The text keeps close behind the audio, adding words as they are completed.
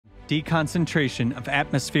deconcentration of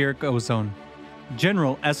atmospheric ozone,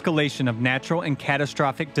 general escalation of natural and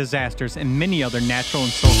catastrophic disasters, and many other natural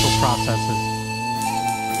and social processes.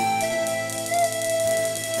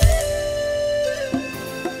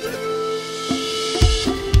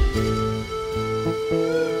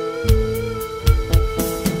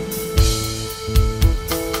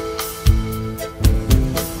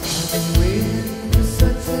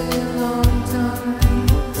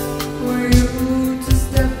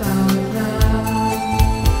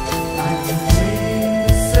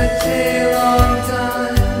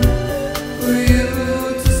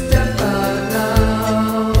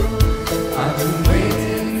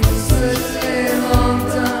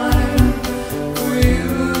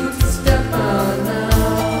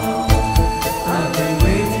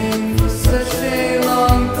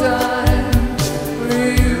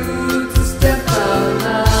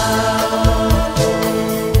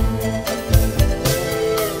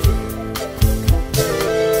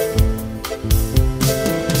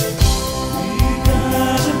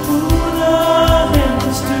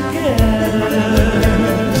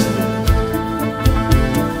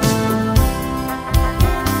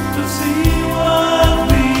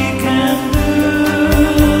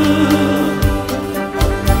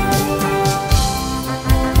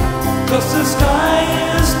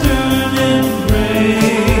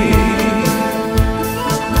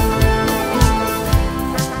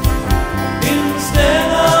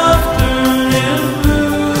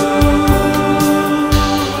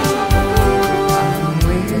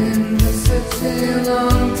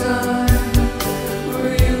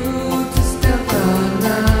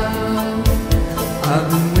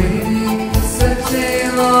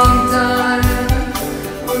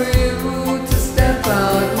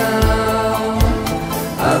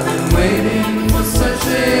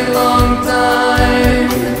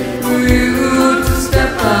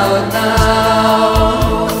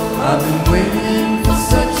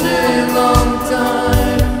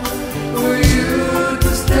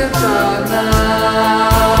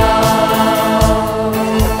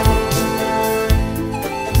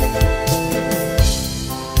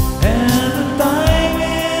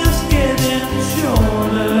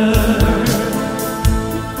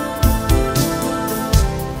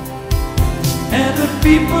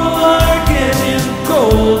 People are getting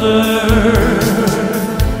colder,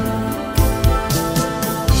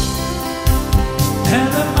 and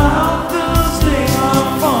the mountains they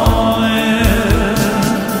are falling,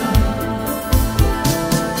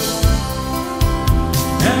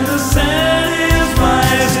 and the sand is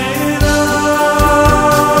rising up.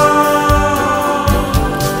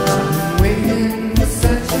 I've been waiting for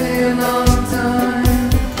such a long time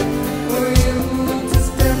for you to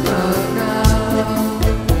step out now.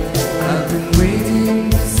 I've been waiting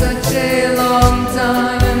for such a long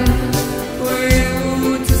time for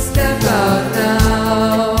you to step out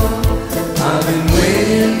now. I've been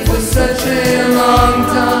waiting for such a long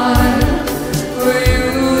time for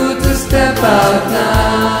you to step out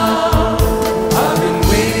now. I've been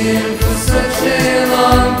waiting for such a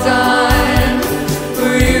long time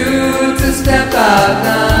for you to step out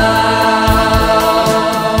now.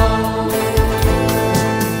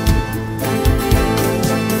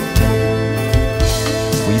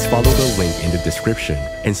 Please follow the link in the description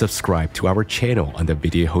and subscribe to our channel on the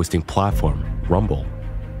video hosting platform, Rumble.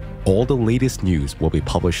 All the latest news will be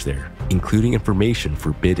published there, including information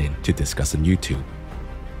forbidden to discuss on YouTube.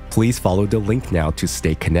 Please follow the link now to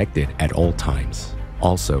stay connected at all times.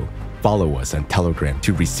 Also, follow us on Telegram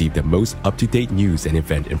to receive the most up-to-date news and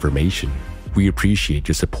event information. We appreciate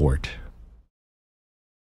your support.